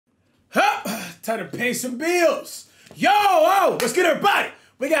Time to pay some bills. Yo, let's get everybody.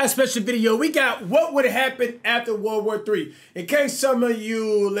 We got a special video. We got what would have happened after World War III. In case some of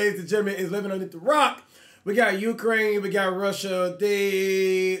you, ladies and gentlemen, is living underneath the rock, we got Ukraine, we got Russia.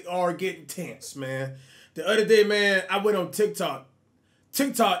 They are getting tense, man. The other day, man, I went on TikTok.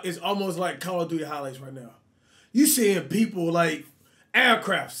 TikTok is almost like Call of Duty highlights right now. You seeing people like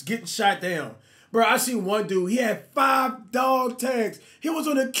aircrafts getting shot down. Bro, I seen one dude, he had 5 dog tags. He was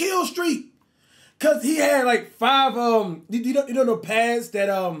on a kill streak. Cause he had like 5 you know the pads that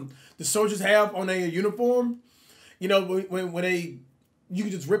the soldiers have on their uniform? You know, when they you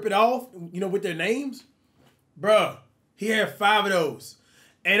can just rip it off, you know, with their names? Bruh, he had 5 of those.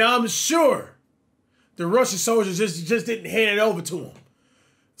 And I'm sure the Russian soldiers just didn't hand it over to him.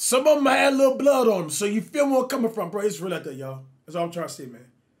 Some of them had a little blood on them, so you feel where I'm coming from, bro. It's real out there, y'all. That's all I'm trying to say, man.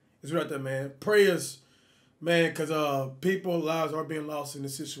 It's real out there, man. Prayers, man, because people's lives are being lost in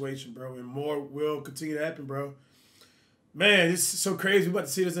this situation, bro, and more will continue to happen, bro. Man, it's so crazy. We're about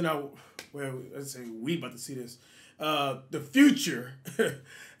to see this in our, well, let's say we about to see this. The future,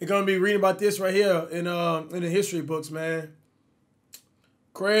 you're going to be reading about this right here in the history books, man.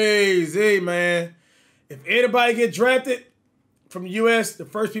 Crazy, man. If anybody get drafted from the U.S., the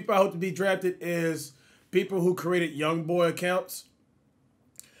first people I hope to be drafted is people who created young boy accounts.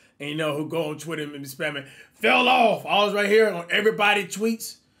 And you know, who go on Twitter and be spamming, fell off. I was right here on everybody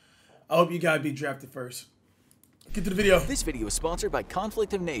tweets. I hope you guys be drafted first. Get to the video. This video is sponsored by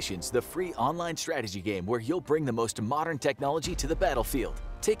Conflict of Nations, the free online strategy game where you'll bring the most modern technology to the battlefield.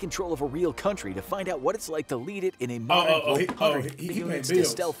 Take control of a real country to find out what it's like to lead it in a modern units to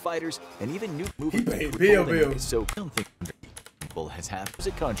stealth fighters and even new movement. So don't think has happened as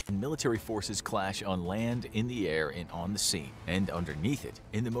a country. Military forces clash on land, in the air, and on the sea, and underneath it,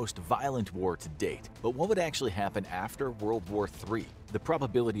 in the most violent war to date. But what would actually happen after World War III? The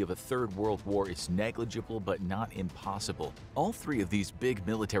probability of a third world war is negligible but not impossible. All 3 of these big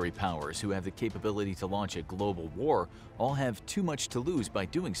military powers who have the capability to launch a global war all have too much to lose by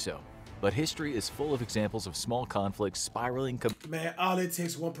doing so. But history is full of examples of small conflicts spiraling. Man, all it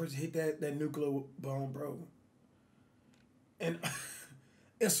takes one person to hit that nuclear bomb, bro. And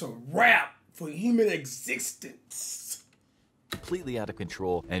it's a wrap for human existence. Completely out of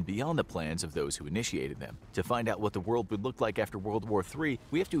control and beyond the plans of those who initiated them. To find out what the world would look like after World War III,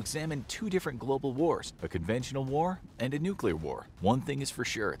 we have to examine 2 different global wars, a conventional war and a nuclear war. One thing is for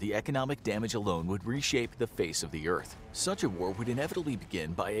sure, the economic damage alone would reshape the face of the Earth. Such a war would inevitably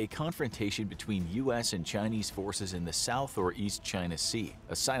begin by a confrontation between U.S. and Chinese forces in the South or East China Sea.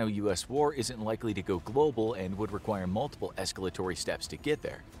 A Sino-U.S. war isn't likely to go global and would require multiple escalatory steps to get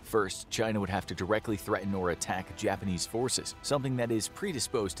there. First, China would have to directly threaten or attack Japanese forces, something that is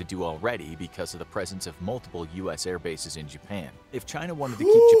predisposed to do already because of the presence of multiple U.S. air bases in Japan. If China wanted to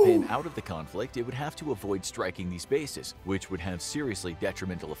keep Japan out of the conflict, it would have to avoid striking these bases, which would have seriously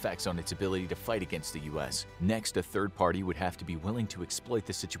detrimental effects on its ability to fight against the U.S. Next, a third party would have to be willing to exploit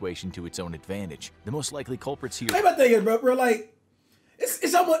the situation to its own advantage. The most likely culprits here. How about thinking, bro? We're like,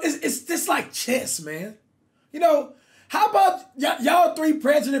 it's almost it's just like chess, man. You know, how about y'all 3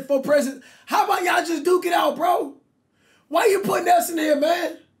 president, 4 president? How about y'all just duke it out, bro? Why you putting us in here,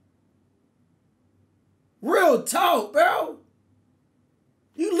 man? Real talk, bro.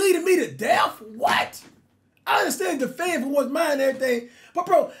 You leading me to death? What? I understand defend for what's mine and everything. But,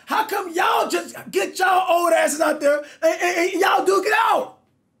 bro, how come y'all just get y'all old asses out there and y'all duke it out?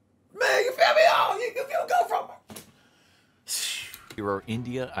 Man, you feel me? You feel go from Here are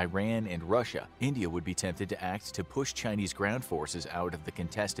India, Iran, and Russia. India would be tempted to act to push Chinese ground forces out of the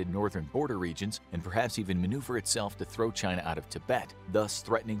contested northern border regions and perhaps even maneuver itself to throw China out of Tibet, thus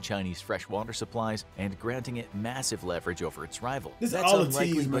threatening Chinese freshwater supplies and granting it massive leverage over its rival. This That's all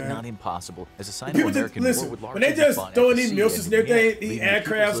unlikely tease, but man. Not impossible, as a Sino-American war would largely when they just fought throwing at these sea missiles and in the air, everything, these leaving the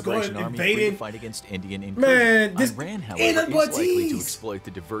aircrafts People's going Liberation Army free invading. to fight against Indian invasion. Man, this Iran, however, ain't is nothing but likely to tease. exploit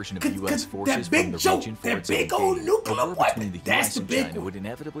the diversion of U.S. Cause forces that big from the joke, region for that its own big old gain. nuclear A war weapon, between the that's U.S. the and big China one. would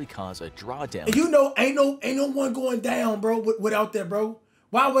inevitably cause a drawdown. And you know, ain't no one going down, bro, without that, bro.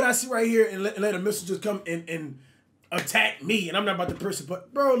 Why would I sit right here and let a missile just come and attack me? And I'm not about the person,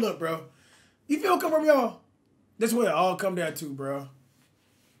 but bro, look, bro. You feel come from y'all? That's what it all come down to, bro.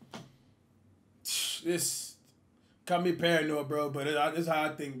 This got me paranoid, bro, but it's how I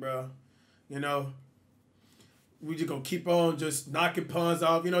think, bro. You know, we just gonna keep on just knocking pawns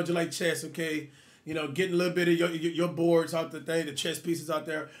off, you know, just like chess, okay? You know, getting a little bit of your boards out the thing, the chess pieces out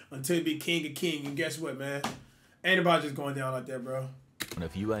there until you be king of king. And guess what, man? Ain't nobody just going down like that, bro.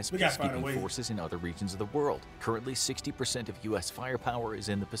 of U.S. We gotta find a way. peacekeeping forces in other regions of the world. Currently, 60% of U.S. firepower is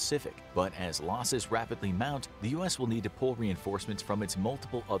in the Pacific, but as losses rapidly mount, the U.S. will need to pull reinforcements from its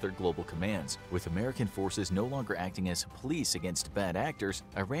multiple other global commands. With American forces no longer acting as police against bad actors,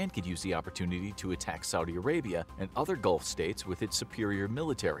 Iran could use the opportunity to attack Saudi Arabia and other Gulf states with its superior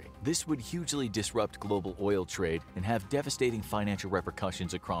military. This would hugely disrupt global oil trade and have devastating financial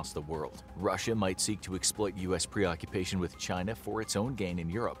repercussions across the world. Russia might seek to exploit U.S. preoccupation with China for its own gain in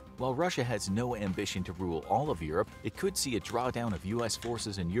Europe. While Russia has no ambition to rule all of Europe, it could see a drawdown of U.S.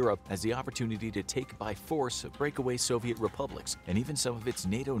 forces in Europe as the opportunity to take by force breakaway Soviet republics and even some of its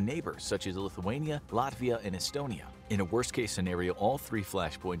NATO neighbors such as Lithuania, Latvia, and Estonia. In a worst-case scenario, all three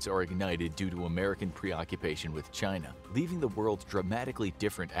flashpoints are ignited due to American preoccupation with China, leaving the world dramatically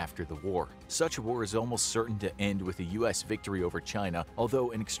different after the war. Such a war is almost certain to end with a U.S. victory over China,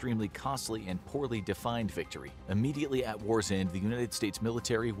 although an extremely costly and poorly defined victory. Immediately at war's end, the United States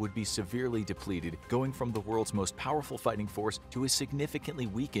military would be severely depleted, going from the world's most powerful fighting force to a significantly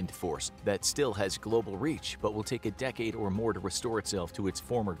weakened force that still has global reach, but will take a decade or more to restore itself to its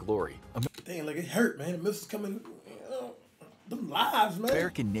former glory. Dang, like it hurt, man. The missiles coming. Them lives, man.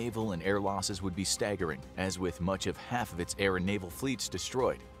 American naval and air losses would be staggering, as with much of half of its air and naval fleets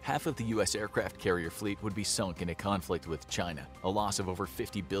destroyed. Half of the U.S. aircraft carrier fleet would be sunk in a conflict with China, a loss of over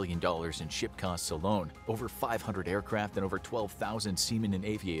 $50 billion in ship costs alone, over 500 aircraft and over 12,000 seamen and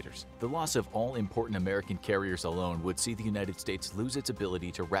aviators. The loss of all important American carriers alone would see the United States lose its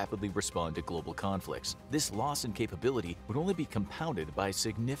ability to rapidly respond to global conflicts. This loss in capability would only be compounded by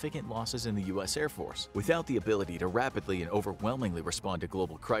significant losses in the U.S. Air Force. Without the ability to rapidly and overwhelmingly respond to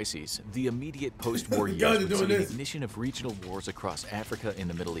global crises, the immediate post-war years would see the ignition of regional wars across Africa and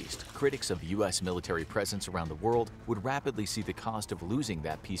the Middle East. Critics of U.S. military presence around the world would rapidly see the cost of losing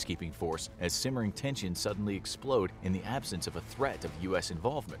that peacekeeping force as simmering tensions suddenly explode in the absence of a threat of U.S.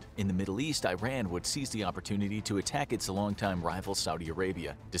 involvement. In the Middle East, Iran would seize the opportunity to attack its longtime rival Saudi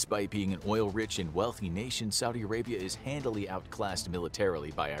Arabia. Despite being an oil-rich and wealthy nation, Saudi Arabia is handily outclassed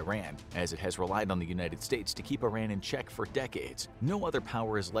militarily by Iran, as it has relied on the United States to keep Iran in check for decades. No other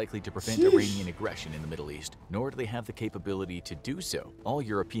power is likely to prevent Iranian aggression in the Middle East, nor do they have the capability to do so. All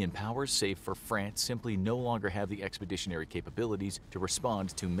European powers, save for France, simply no longer have the expeditionary capabilities to respond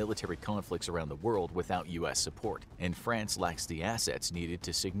to military conflicts around the world without U.S. support, and France lacks the assets needed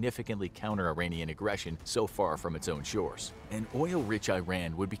to significantly counter Iranian aggression so far from its own shores. An oil-rich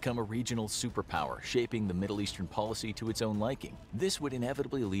Iran would become a regional superpower, shaping the Middle Eastern policy to its own liking. This would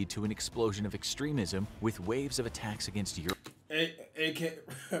inevitably lead to an explosion of extremism with waves of attacks against Europe. Hey,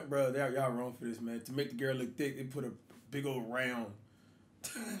 bro, y'all wrong for this, man. To make the girl look thick, they put a big old round.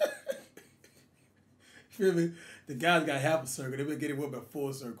 Feel me? The guys got half a circle. They been getting one by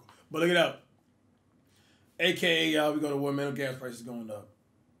full circle. But look it up. AKA, y'all, we go to war, man. Gas prices going up.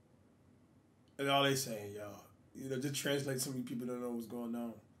 That's all they saying, y'all. You know, just translate. So many people don't know what's going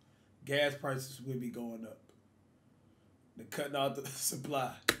on. Gas prices will be going up. They're cutting out the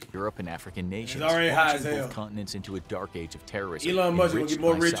supply. Europe and African nations, it's already high as launching hell. both continents into a dark age of terrorism. Elon Musk will get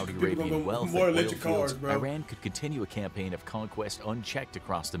more rich. Saudi People Arabian gonna wealth go more and oil electric cars, fields, bro. Iran could continue a campaign of conquest unchecked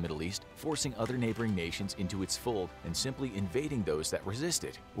across the Middle East, forcing other neighboring nations into its fold and simply invading those that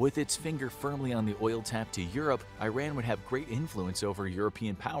resisted. With its finger firmly on the oil tap to Europe, Iran would have great influence over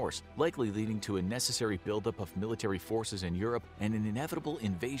European powers, likely leading to a necessary buildup of military forces in Europe and an inevitable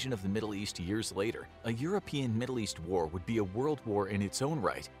invasion of the Middle East years later. A European-Middle East war would be a world war in its own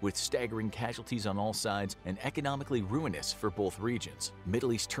right, with staggering casualties on all sides and economically ruinous for both regions.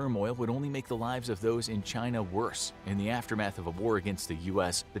 Middle East turmoil would only make the lives of those in China worse. In the aftermath of a war against the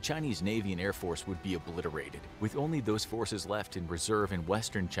U.S., the Chinese Navy and Air Force would be obliterated, with only those forces left in reserve in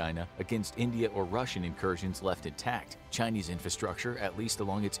Western China against India or Russian incursions left intact. Chinese infrastructure, at least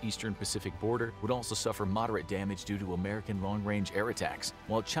along its eastern Pacific border, would also suffer moderate damage due to American long-range air attacks,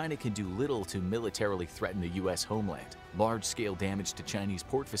 while China can do little to militarily threaten the U.S. homeland. Large-scale damage to Chinese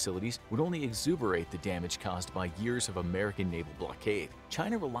port facilities would only exuberate the damage caused by years of American naval blockade.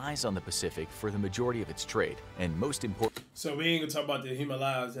 China relies on the Pacific for the majority of its trade, and most important. So we ain't gonna talk about the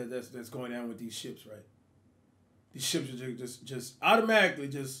Himalayas that's going down with these ships, right? These ships are just automatically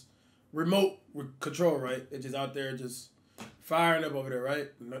just remote control, right? They're just out there just firing up over there, right?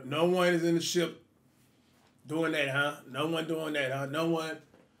 No one is in the ship doing that, huh? No one doing that, huh? No one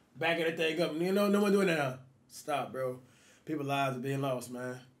backing that thing up. You know, no one doing that, huh? Stop, bro. People's lives are being lost,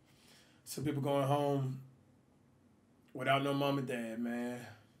 man. Some people going home without no mom and dad, man.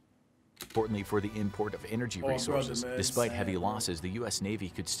 Importantly, for the import of energy resources, despite heavy losses, the U.S. Navy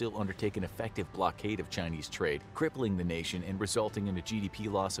could still undertake an effective blockade of Chinese trade, crippling the nation and resulting in a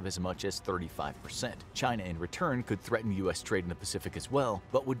GDP loss of as much as 35%. China, in return, could threaten U.S. trade in the Pacific as well,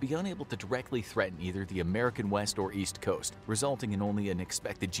 but would be unable to directly threaten either the American West or East Coast, resulting in only an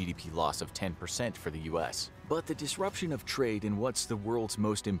expected GDP loss of 10% for the U.S. But the disruption of trade in what's the world's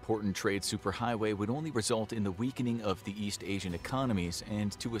most important trade superhighway would only result in the weakening of the East Asian economies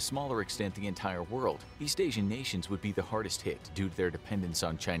and, to a smaller extent, the entire world. East Asian nations would be the hardest hit due to their dependence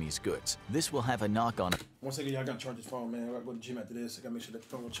on Chinese goods. This will have a knock-on. One second, y'all gotta charge this phone, man. I gotta go to the gym after this. I gotta make sure that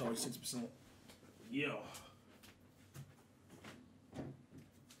phone will charge 6%. Yeah.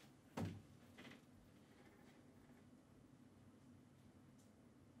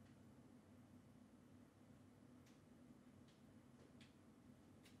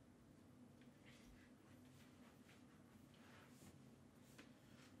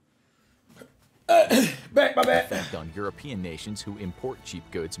 My bad. Effect on European nations who import cheap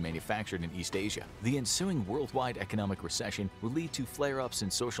goods manufactured in East Asia. The ensuing worldwide economic recession would lead to flare-ups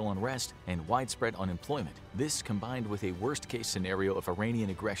in social unrest and widespread unemployment. This, combined with a worst-case scenario of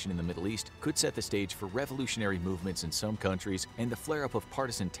Iranian aggression in the Middle East, could set the stage for revolutionary movements in some countries and the flare-up of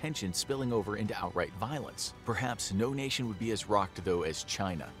partisan tension spilling over into outright violence. Perhaps no nation would be as rocked, though, as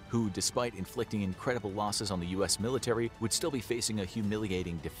China, who, despite inflicting incredible losses on the U.S. military, would still be facing a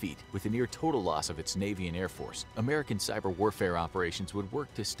humiliating defeat, with a near-total loss of its Navy and Air Force. American cyber warfare operations would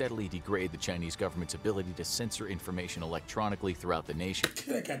work to steadily degrade the Chinese government's ability to censor information electronically throughout the nation.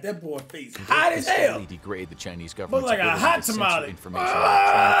 I got that boy face hot as hell. Degrade the Chinese government's like ability a hot to censor tamale. information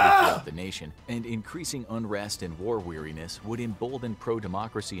electronically throughout the nation, and increasing unrest and war weariness would embolden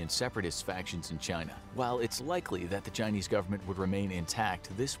pro-democracy and separatist factions in China. While it's likely that the Chinese government would remain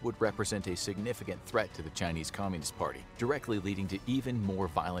intact, this would represent a significant threat to the Chinese Communist Party, directly leading to even more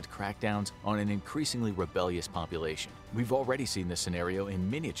violent crackdowns on an increasingly rebellious population. We've already seen this scenario in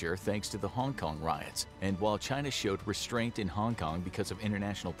miniature thanks to the Hong Kong riots, and while China showed restraint in Hong Kong because of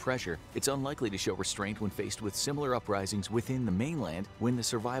international pressure, it's unlikely to show restraint when faced with similar uprisings within the mainland when the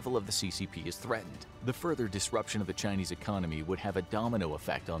survival of the CCP is threatened. The further disruption of the Chinese economy would have a domino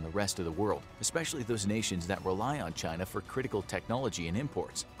effect on the rest of the world, especially those nations that rely on China for critical technology and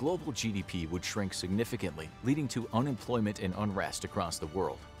imports. Global GDP would shrink significantly, leading to unemployment and unrest across the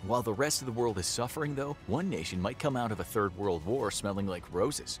world. While the rest of the world is suffering, though, one nation might come out of a third world war smelling like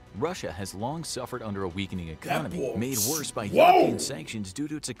roses. Russia has long suffered under a weakening economy, made worse by European sanctions due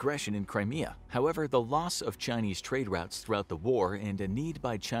to its aggression in Crimea. However, the loss of Chinese trade routes throughout the war and a need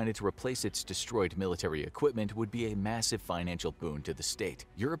by China to replace its destroyed military equipment would be a massive financial boon to the state.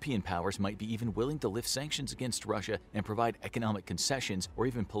 European powers might be even willing to lift sanctions against Russia and provide economic concessions or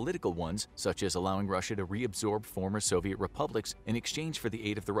even political ones, such as allowing Russia to reabsorb former Soviet republics in exchange for the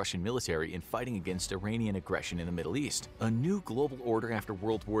aid of the Russian military in fighting against Iranian aggression in the Middle East. A new global order after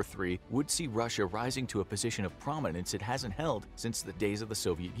World War III would see Russia rising to a position of prominence it hasn't held since the days of the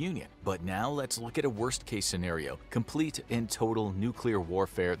Soviet Union. But now let's look at a worst-case scenario, complete and total nuclear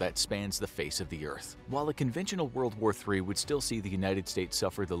warfare that spans the face of the Earth. While a conventional World War III would still see the United States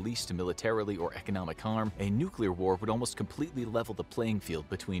suffer the least militarily or economic harm, a nuclear war would almost completely level the playing field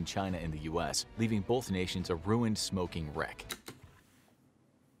between China and the US, leaving both nations a ruined, smoking wreck.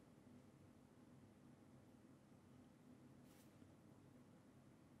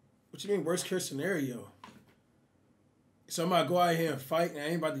 What you mean worst case scenario? So I'm gonna go out here and fight, and I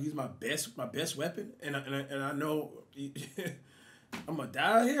ain't about to use my best weapon, and I know I'm gonna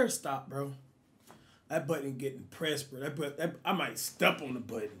die out here. Stop, bro. That button getting pressed, bro. I might step on the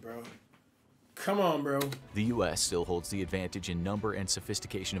button, bro. Come on, bro. The U.S. still holds the advantage in number and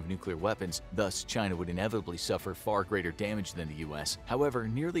sophistication of nuclear weapons, thus China would inevitably suffer far greater damage than the U.S. However,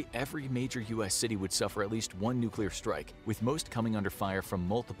 nearly every major U.S. city would suffer at least one nuclear strike, with most coming under fire from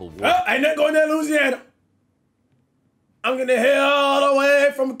multiple wars. I'm not going to Louisiana. I'm getting the hell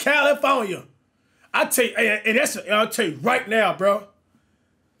away from California. I'll tell you right now, bro.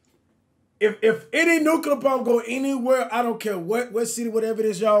 If any nuclear bomb go anywhere, I don't care what city, whatever it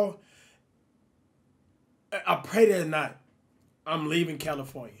is, y'all, I pray that not. I'm leaving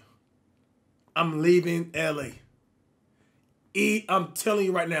California. I'm leaving LA. I'm telling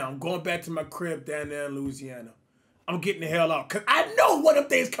you right now, I'm going back to my crib down there in Louisiana. I'm getting the hell out. Because I know one of them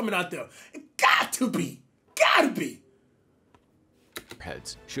things coming out there. It got to be. Got to be.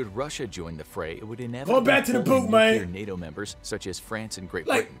 Heads. Should Russia join the fray, it would inevitably going back to the boot, man. NATO members such as France and Great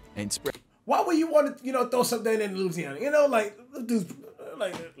Britain and spread. Why would you want to, throw something in Louisiana? Like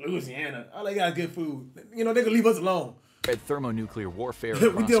Louisiana, all they got is good food. They can leave us alone. thermonuclear warfare We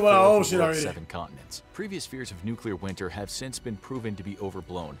across did four our own of the shit world's already. 7 continents. Previous fears of nuclear winter have since been proven to be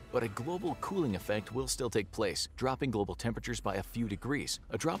overblown, but a global cooling effect will still take place, dropping global temperatures by a few degrees.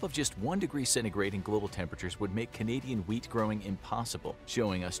 A drop of just 1 degree centigrade in global temperatures would make Canadian wheat growing impossible,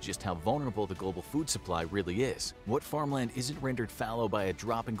 showing us just how vulnerable the global food supply really is. What farmland isn't rendered fallow by a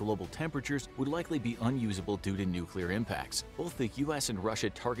drop in global temperatures would likely be unusable due to nuclear impacts. Both the US and Russia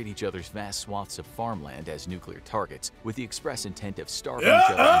target each other's vast swaths of farmland as nuclear targets, with the express intent of starving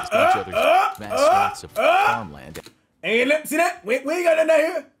each other into each other's vast swaths of farmland. Ain't see that? We ain't got nothing out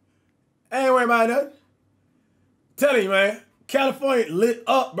here. I ain't worried about nothing. Telling you, man. California lit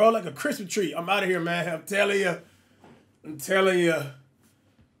up, bro, like a Christmas tree. I'm out of here, man. I'm telling you.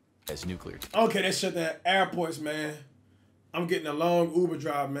 As nuclear. Okay, they shut down airports, man. I'm getting a long Uber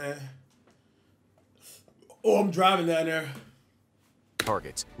drive, man. Oh, I'm driving down there.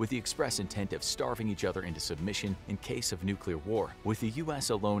 Targets, with the express intent of starving each other into submission in case of nuclear war. With the US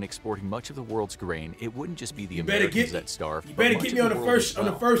alone exporting much of the world's grain, it wouldn't just be the Americans that starve. You better get me on the first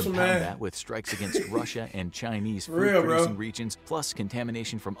one, man. That with strikes against Russia and Chinese real, food-producing regions, plus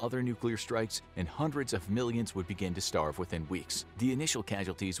contamination from other nuclear strikes, and hundreds of millions would begin to starve within weeks. The initial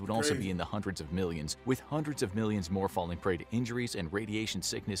casualties would also be in the hundreds of millions, with hundreds of millions more falling prey to injuries and radiation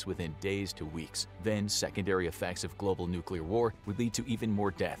sickness within days to weeks. Then, secondary effects of global nuclear war would lead to even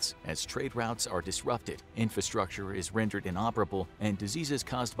more deaths, as trade routes are disrupted, infrastructure is rendered inoperable, and diseases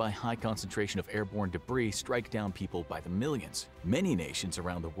caused by high concentration of airborne debris strike down people by the millions. Many nations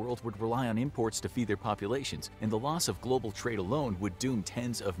around the world would rely on imports to feed their populations, and the loss of global trade alone would doom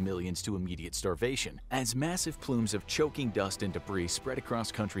tens of millions to immediate starvation. As massive plumes of choking dust and debris spread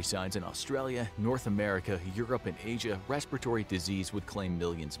across countrysides in Australia, North America, Europe, and Asia, respiratory disease would claim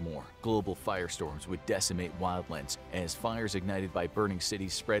millions more. Global firestorms would decimate wildlands, as fires ignited by burning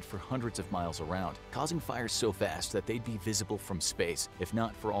cities spread for hundreds of miles around, causing fires so fast that they'd be visible from space, if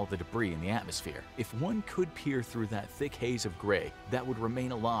not for all the debris in the atmosphere. If one could peer through that thick haze of gray that would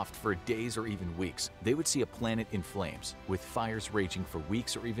remain aloft for days or even weeks, they would see a planet in flames, with fires raging for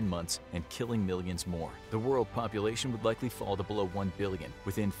weeks or even months and killing millions more. The world population would likely fall to below 1 billion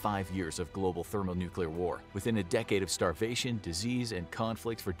within 5 years of global thermonuclear war. Within a decade of starvation, disease, and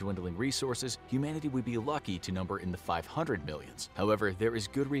conflict for dwindling resources, humanity would be lucky to number in the 500 millions. However, there is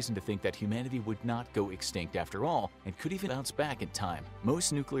good reason to think that humanity would not go extinct after all, and could even bounce back in time.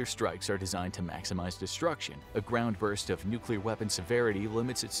 Most nuclear strikes are designed to maximize destruction. A ground burst of nuclear weapon severity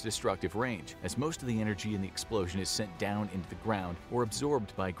limits its destructive range, as most of the energy in the explosion is sent down into the ground or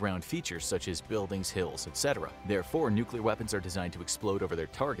absorbed by ground features such as buildings, hills, etc. Therefore, nuclear weapons are designed to explode over their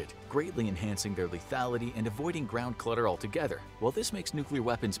target, greatly enhancing their lethality and avoiding ground clutter altogether. While this makes nuclear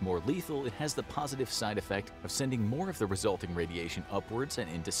weapons more lethal, it has the positive side effect of sending more of the resulting radiation upwards and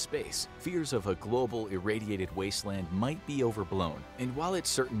into space. Fears of a global irradiated wasteland might be overblown, and while it's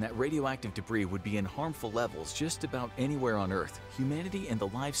certain that radioactive debris would be in harmful levels just about anywhere on Earth, humanity and the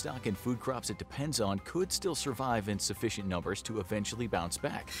livestock and food crops it depends on could still survive in sufficient numbers to eventually bounce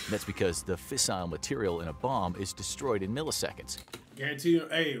back. That's because the fissile material in a bomb is destroyed in milliseconds. Guarantee you,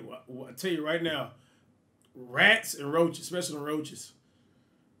 hey, I tell you right now, rats and roaches, especially the roaches,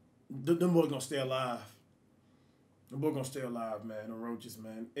 them boys gonna stay alive. The boy gonna stay alive, man. The roaches,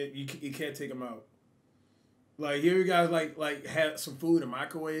 man. You can't take them out. Like, here you guys like had some food in the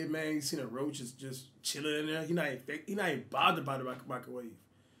microwave, man. You seen the roaches just chilling in there. He not even bothered by the microwave.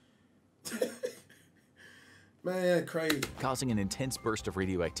 Man, crazy. Causing an intense burst of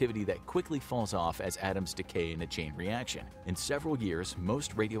radioactivity that quickly falls off as atoms decay in a chain reaction. In several years,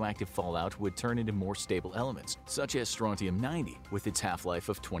 most radioactive fallout would turn into more stable elements, such as strontium-90. With its half-life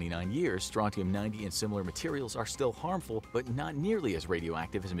of 29 years, strontium-90 and similar materials are still harmful, but not nearly as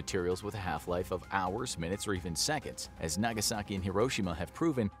radioactive as materials with a half-life of hours, minutes, or even seconds. As Nagasaki and Hiroshima have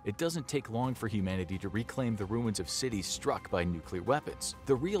proven, it doesn't take long for humanity to reclaim the ruins of cities struck by nuclear weapons.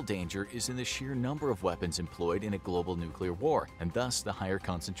 The real danger is in the sheer number of weapons employed in a global nuclear war, and thus the higher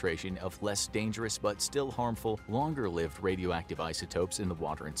concentration of less dangerous but still harmful, longer-lived radioactive isotopes in the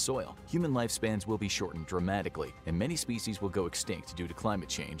water and soil. Human lifespans will be shortened dramatically, and many species will go extinct due to climate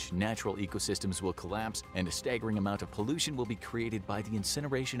change, natural ecosystems will collapse, and a staggering amount of pollution will be created by the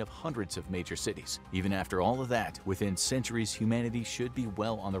incineration of hundreds of major cities. Even after all of that, within centuries, humanity should be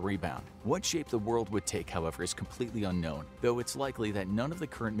well on the rebound. What shape the world would take, however, is completely unknown, though it's likely that none of the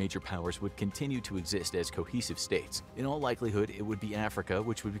current major powers would continue to exist as cohesive cohesive states. In all likelihood, it would be Africa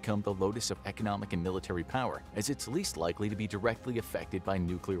which would become the lotus of economic and military power, as it's least likely to be directly affected by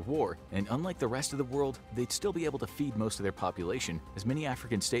nuclear war, and unlike the rest of the world, they'd still be able to feed most of their population, as many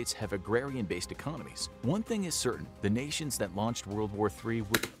African states have agrarian-based economies. One thing is certain, the nations that launched World War III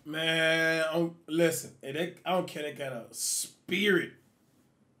would... Man, listen, I don't care, they got a Spirit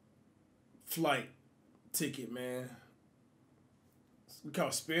flight ticket, man. We call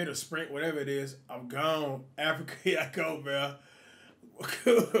it Spirit or Sprint, whatever it is. I'm gone. Africa, here I go, bro.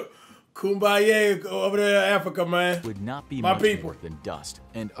 Kumbaya, go over there to Africa, man. Would not be My much people. more than dust,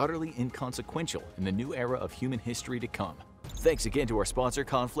 and utterly inconsequential in the new era of human history to come. Thanks again to our sponsor,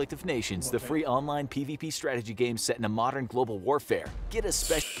 Conflict of Nations, the free online PvP strategy game set in a modern global warfare. Get a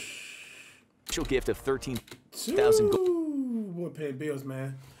special gift of 13,000 gold. Boy, paying bills,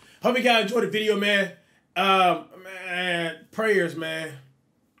 man. Hope you guys enjoyed the video, man. Man, prayers, man.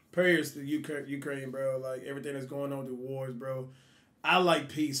 Prayers to Ukraine, bro. Like, everything that's going on with the wars, bro. I like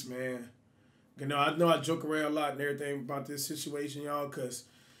peace, man. You know I joke around a lot and everything about this situation, y'all, because,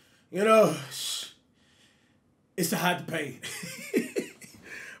 you know, it's the hot to pay.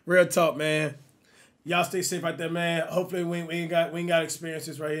 Real talk, man. Y'all stay safe out there, man. Hopefully we ain't got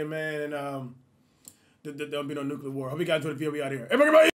experiences right here, man. And there'll be no nuclear war. Hope you guys enjoyed the video. We out here. Everybody.